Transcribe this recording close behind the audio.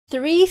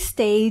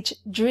3-stage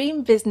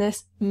dream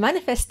business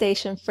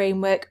manifestation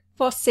framework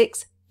for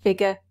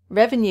 6-figure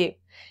revenue.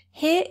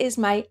 Here is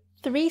my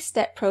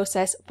 3-step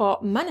process for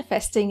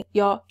manifesting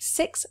your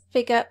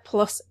 6-figure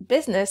plus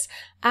business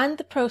and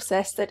the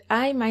process that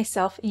I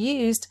myself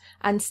used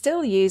and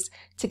still use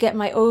to get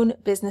my own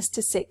business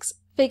to 6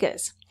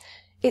 figures.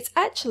 It's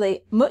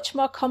actually much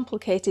more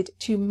complicated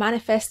to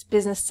manifest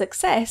business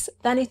success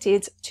than it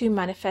is to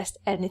manifest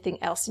anything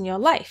else in your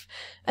life.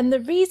 And the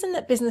reason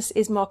that business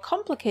is more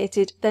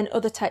complicated than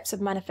other types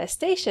of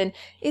manifestation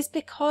is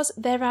because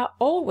there are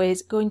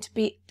always going to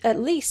be at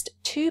least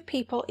 2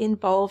 people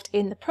involved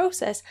in the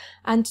process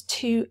and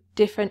 2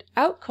 different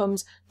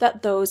outcomes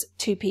that those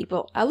 2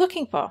 people are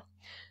looking for.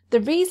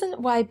 The reason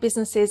why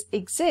businesses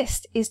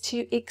exist is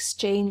to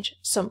exchange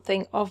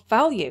something of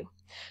value.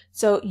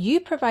 So you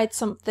provide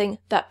something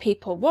that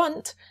people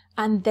want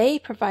and they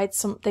provide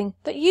something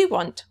that you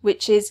want,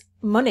 which is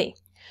money.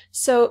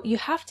 So you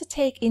have to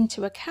take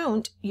into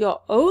account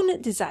your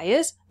own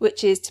desires,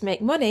 which is to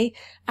make money,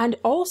 and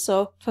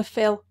also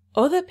fulfill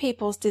other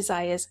people's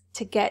desires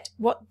to get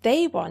what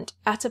they want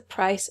at a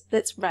price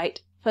that's right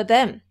for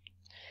them.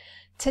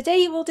 Today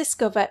you will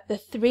discover the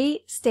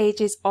 3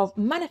 stages of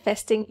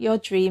manifesting your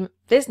dream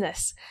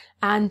business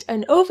and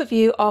an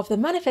overview of the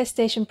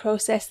manifestation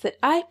process that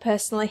I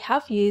personally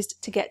have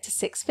used to get to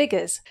 6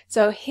 figures.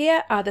 So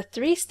here are the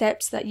 3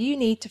 steps that you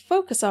need to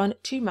focus on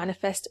to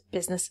manifest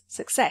business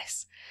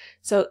success.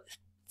 So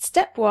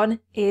step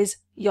 1 is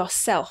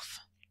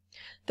yourself.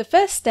 The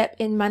first step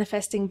in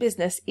manifesting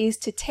business is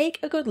to take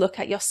a good look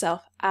at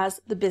yourself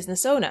as the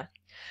business owner.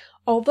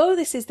 Although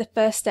this is the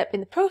first step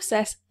in the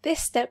process, this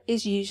step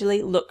is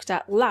usually looked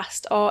at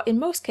last, or in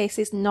most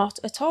cases not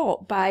at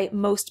all, by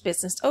most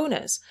business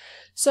owners.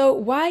 So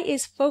why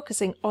is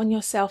focusing on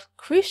yourself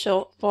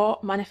crucial for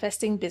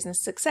manifesting business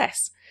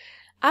success?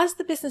 As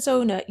the business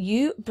owner,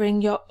 you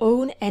bring your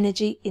own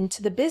energy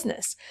into the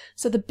business.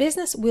 So the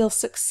business will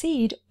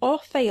succeed or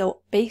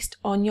fail based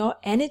on your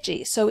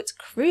energy. So it's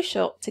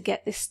crucial to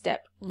get this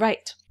step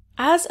right.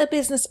 As a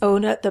business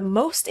owner, the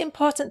most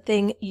important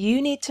thing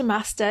you need to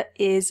master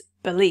is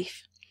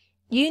belief.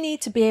 You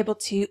need to be able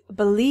to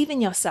believe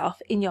in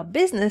yourself, in your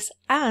business,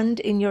 and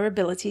in your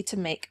ability to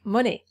make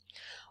money.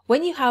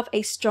 When you have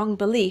a strong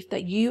belief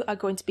that you are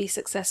going to be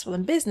successful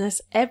in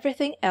business,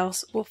 everything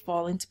else will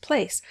fall into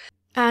place.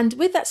 And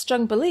with that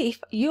strong belief,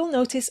 you'll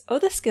notice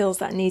other skills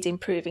that need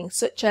improving,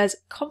 such as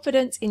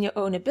confidence in your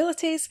own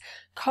abilities,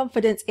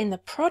 confidence in the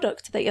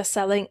product that you're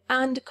selling,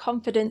 and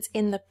confidence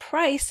in the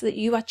price that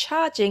you are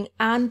charging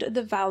and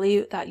the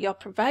value that you're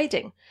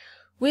providing.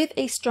 With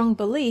a strong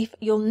belief,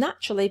 you'll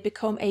naturally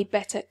become a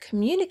better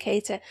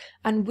communicator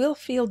and will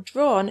feel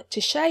drawn to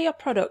share your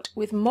product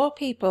with more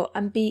people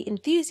and be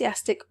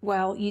enthusiastic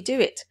while you do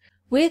it.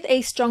 With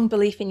a strong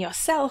belief in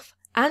yourself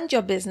and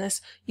your business,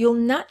 you'll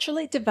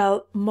naturally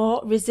develop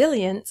more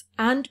resilience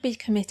and be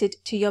committed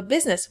to your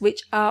business,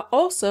 which are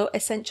also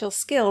essential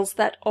skills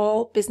that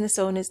all business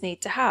owners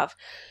need to have.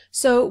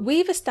 So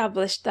we've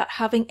established that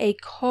having a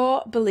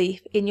core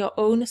belief in your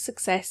own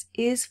success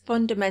is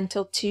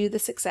fundamental to the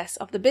success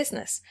of the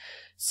business.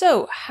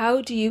 So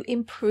how do you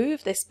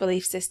improve this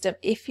belief system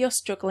if you're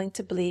struggling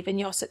to believe in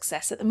your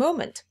success at the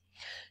moment?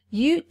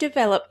 You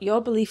develop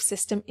your belief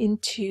system in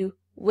 2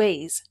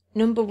 ways.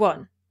 Number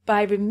 1,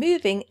 by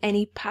removing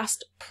any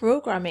past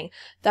programming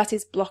that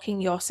is blocking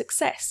your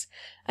success.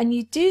 And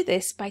you do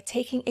this by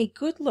taking a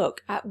good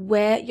look at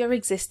where your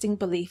existing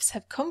beliefs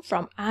have come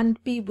from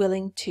and be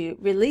willing to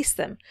release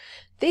them.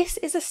 This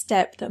is a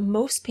step that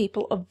most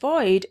people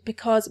avoid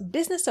because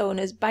business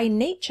owners by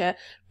nature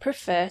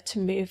prefer to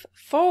move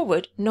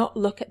forward, not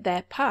look at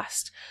their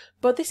past.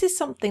 But this is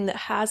something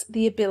that has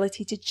the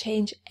ability to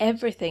change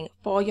everything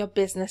for your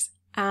business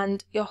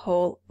and your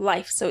whole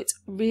life. So it's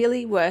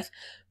really worth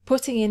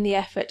putting in the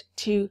effort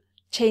to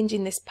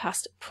changing this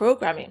past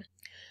programming.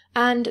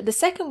 And the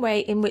second way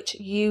in which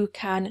you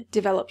can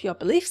develop your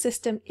belief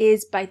system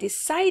is by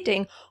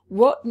deciding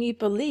what new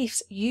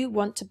beliefs you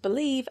want to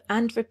believe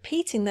and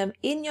repeating them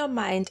in your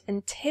mind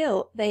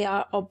until they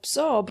are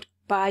absorbed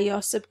by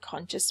your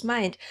subconscious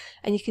mind.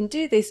 And you can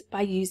do this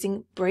by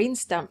using brain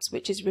stamps,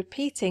 which is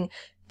repeating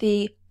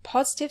the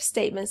positive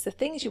statements, the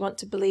things you want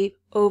to believe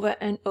over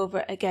and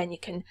over again. You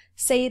can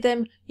say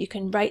them, you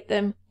can write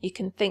them, you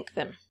can think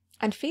them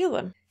and feel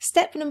them.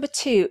 Step number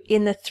 2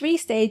 in the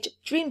 3-stage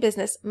dream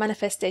business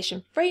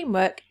manifestation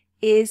framework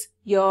is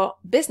your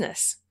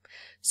business.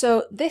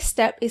 So this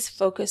step is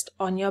focused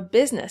on your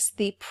business.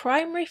 The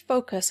primary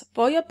focus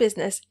for your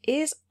business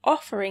is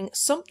offering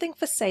something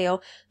for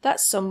sale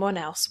that someone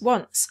else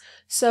wants.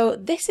 So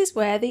this is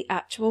where the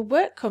actual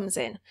work comes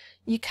in.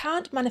 You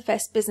can't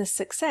manifest business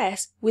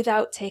success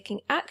without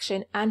taking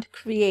action and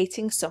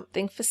creating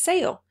something for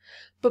sale.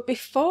 But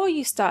before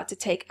you start to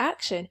take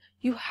action,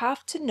 you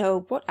have to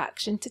know what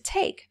action to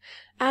take.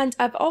 And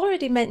I've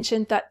already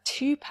mentioned that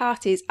 2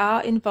 parties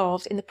are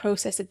involved in the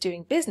process of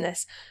doing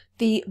business,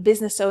 the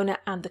business owner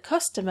and the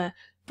customer,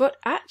 but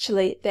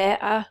actually there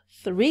are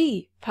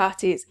 3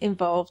 parties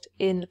involved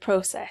in the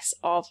process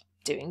of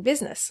doing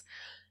business.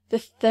 The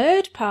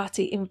third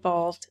party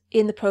involved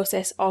in the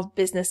process of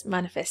business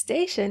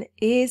manifestation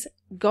is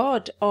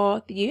God,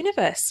 or the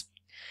universe.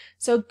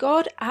 So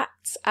God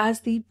acts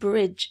as the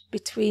bridge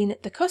between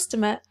the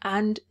customer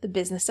and the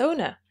business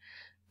owner.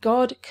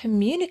 God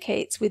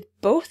communicates with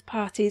both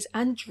parties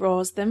and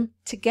draws them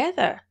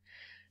together.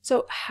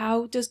 So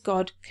how does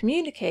God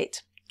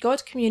communicate?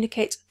 God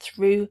communicates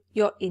through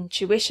your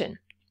intuition.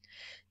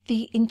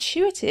 The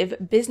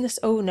intuitive business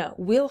owner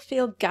will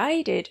feel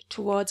guided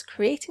towards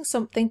creating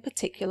something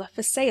particular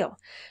for sale,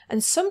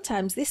 and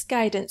sometimes this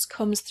guidance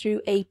comes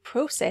through a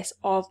process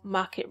of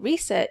market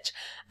research,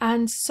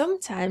 and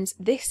sometimes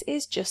this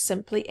is just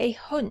simply a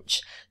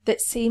hunch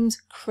that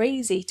seems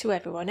crazy to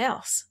everyone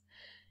else.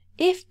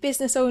 If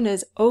business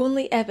owners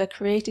only ever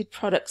created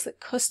products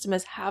that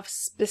customers have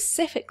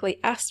specifically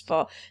asked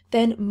for,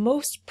 then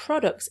most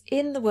products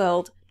in the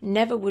world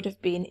never would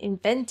have been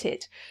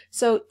invented.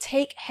 So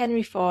take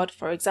Henry Ford,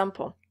 for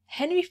example.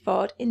 Henry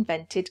Ford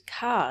invented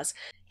cars.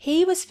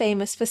 He was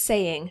famous for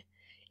saying,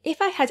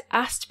 "If I had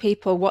asked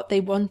people what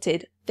they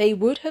wanted, they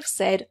would have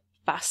said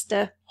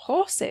faster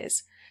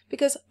horses."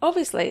 Because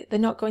obviously they're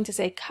not going to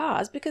say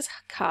cars, because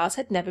cars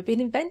had never been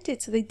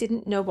invented, so they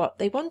didn't know what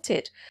they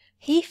wanted.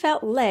 He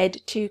felt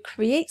led to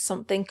create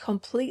something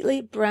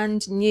completely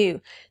brand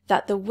new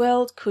that the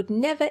world could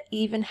never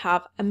even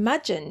have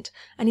imagined,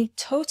 and he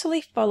totally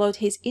followed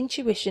his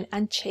intuition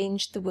and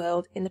changed the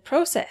world in the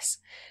process.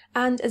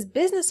 And as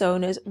business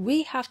owners,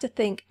 we have to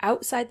think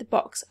outside the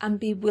box and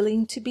be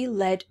willing to be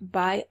led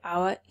by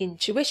our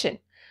intuition.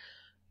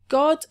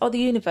 God, or the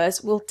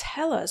universe, will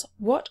tell us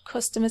what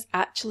customers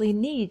actually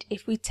need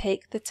if we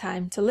take the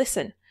time to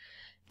listen.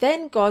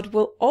 Then God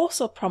will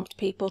also prompt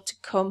people to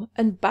come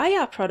and buy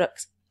our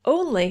products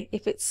only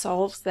if it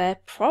solves their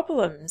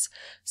problems.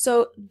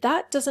 So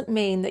that doesn't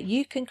mean that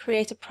you can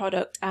create a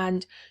product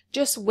and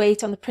just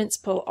wait on the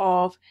principle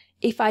of,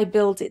 if I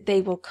build it, they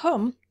will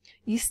come.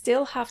 You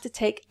still have to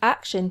take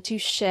action to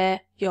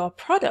share your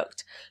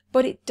product.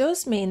 But it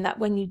does mean that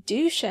when you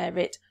do share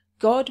it,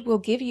 God will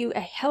give you a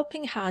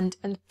helping hand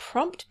and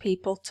prompt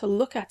people to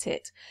look at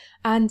it.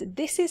 And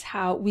this is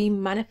how we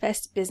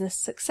manifest business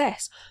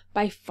success,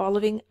 by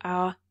following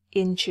our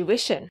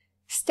intuition.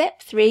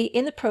 Step 3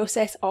 in the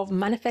process of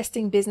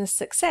manifesting business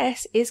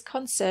success is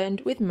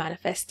concerned with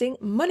manifesting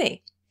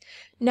money.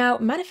 Now,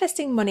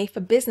 manifesting money for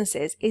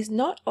businesses is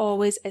not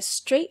always as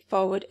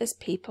straightforward as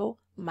people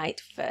might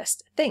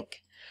first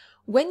think.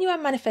 When you are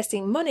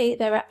manifesting money,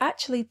 there are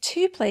actually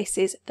 2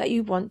 places that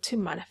you want to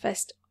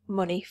manifest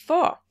money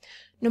for.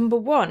 Number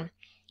 1,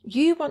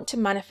 you want to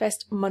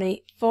manifest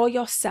money for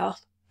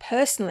yourself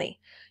personally.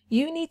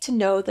 You need to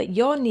know that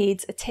your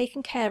needs are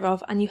taken care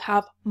of and you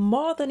have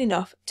more than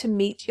enough to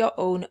meet your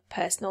own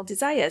personal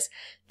desires.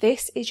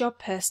 This is your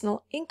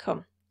personal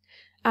income.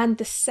 And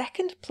the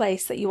second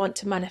place that you want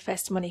to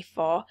manifest money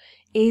for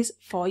is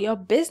for your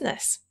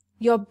business.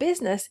 Your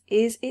business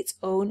is its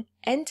own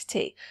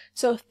entity.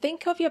 So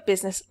think of your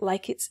business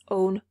like its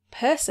own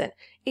person.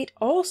 It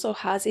also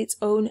has its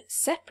own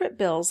separate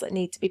bills that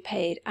need to be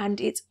paid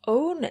and its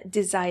own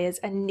desires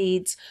and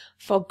needs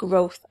for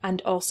growth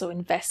and also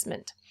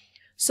investment.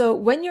 So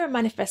when you're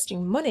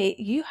manifesting money,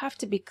 you have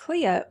to be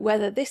clear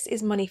whether this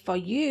is money for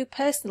you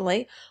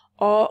personally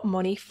or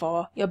money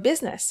for your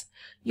business.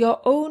 Your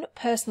own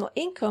personal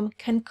income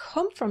can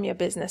come from your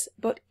business,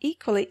 but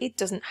equally it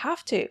doesn't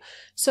have to.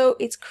 So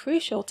it's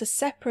crucial to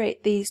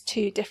separate these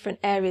 2 different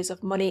areas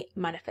of money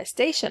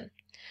manifestation.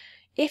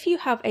 If you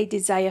have a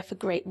desire for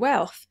great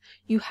wealth,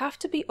 you have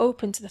to be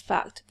open to the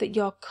fact that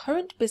your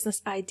current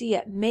business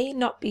idea may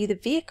not be the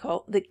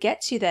vehicle that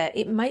gets you there.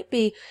 It might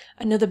be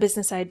another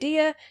business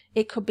idea.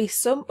 It could be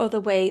some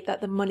other way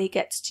that the money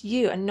gets to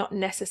you and not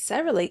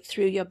necessarily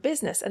through your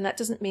business. And that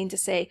doesn't mean to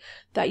say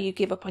that you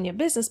give up on your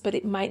business, but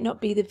it might not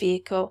be the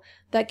vehicle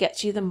that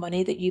gets you the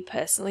money that you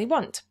personally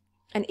want.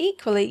 And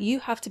equally, you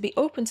have to be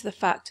open to the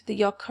fact that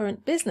your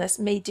current business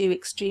may do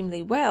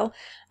extremely well,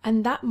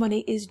 and that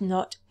money is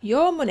not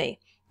your money.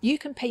 You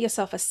can pay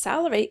yourself a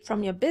salary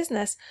from your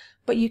business,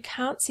 but you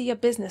can't see your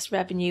business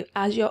revenue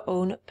as your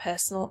own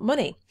personal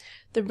money.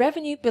 The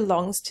revenue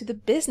belongs to the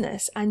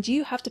business, and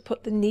you have to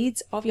put the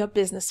needs of your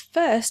business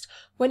first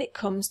when it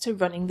comes to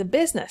running the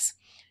business.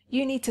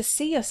 You need to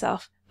see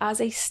yourself as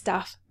a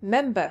staff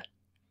member.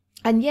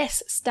 And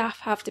yes,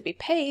 staff have to be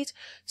paid,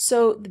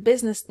 so the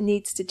business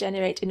needs to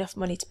generate enough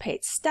money to pay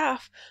its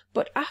staff,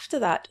 but after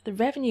that, the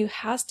revenue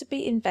has to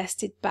be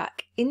invested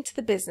back into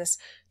the business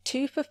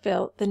to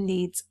fulfill the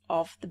needs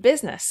of the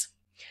business.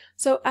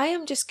 So I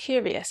am just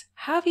curious,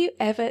 have you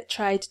ever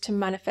tried to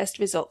manifest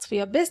results for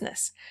your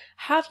business?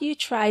 Have you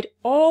tried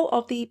all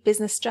of the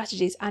business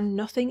strategies and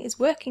nothing is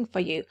working for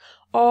you?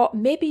 Or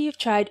maybe you've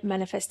tried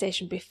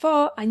manifestation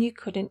before and you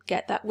couldn't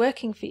get that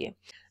working for you.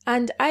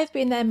 And I've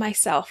been there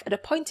myself at a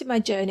point in my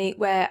journey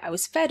where I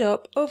was fed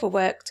up,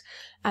 overworked,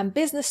 and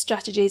business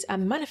strategies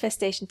and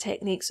manifestation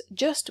techniques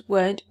just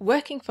weren't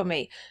working for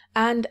me.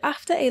 And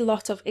after a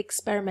lot of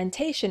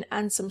experimentation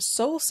and some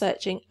soul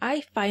searching,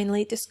 I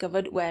finally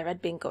discovered where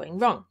I'd been going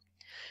wrong.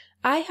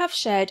 I have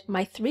shared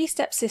my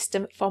 3-step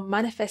system for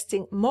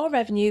manifesting more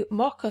revenue,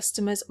 more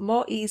customers,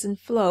 more ease and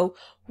flow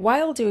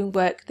while doing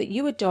work that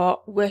you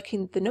adore,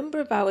 working the number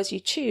of hours you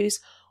choose,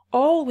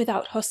 all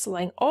without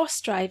hustling or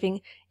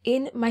striving,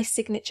 in my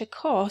signature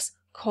course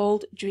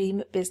called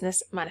Dream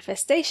Business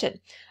Manifestation.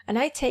 And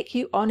I take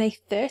you on a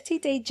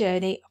 30-day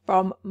journey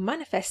from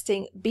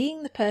manifesting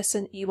being the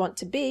person you want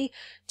to be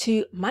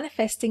to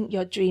manifesting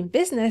your dream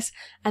business,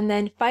 and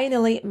then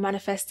finally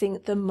manifesting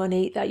the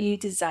money that you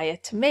desire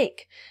to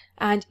make.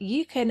 And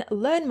you can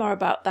learn more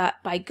about that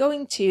by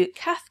going to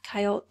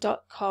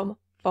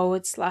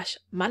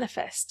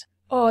kathkyle.com/manifest.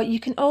 Or you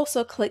can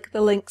also click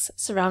the links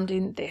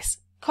surrounding this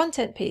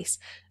content piece.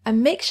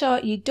 And make sure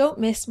you don't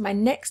miss my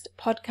next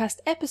podcast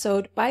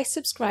episode by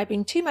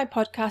subscribing to my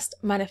podcast,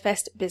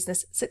 Manifest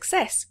Business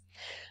Success.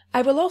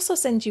 I will also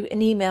send you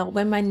an email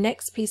when my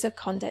next piece of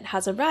content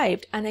has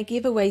arrived, and I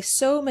give away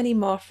so many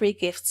more free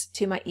gifts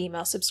to my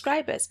email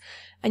subscribers.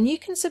 And you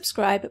can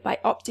subscribe by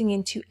opting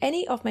into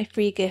any of my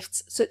free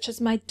gifts, such as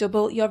my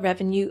Double Your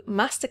Revenue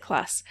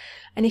Masterclass.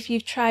 And if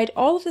you've tried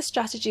all of the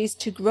strategies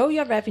to grow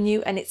your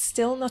revenue and it's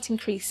still not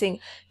increasing,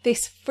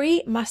 this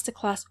free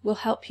masterclass will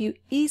help you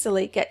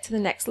easily get to the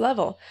next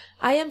level.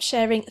 I am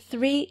sharing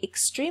 3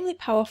 extremely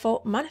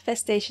powerful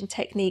manifestation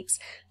techniques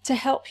to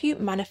help you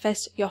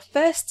manifest your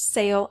first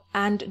sale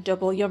and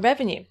double your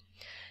revenue.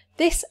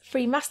 This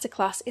free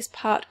masterclass is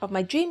part of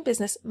my Dream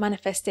Business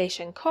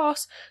Manifestation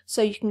course,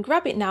 so you can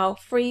grab it now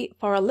free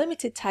for a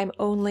limited time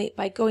only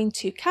by going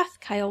to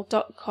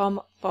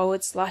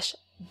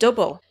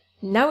kathkyle.com/double.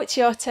 Now it's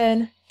your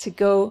turn to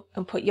go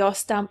and put your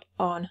stamp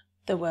on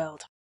the world.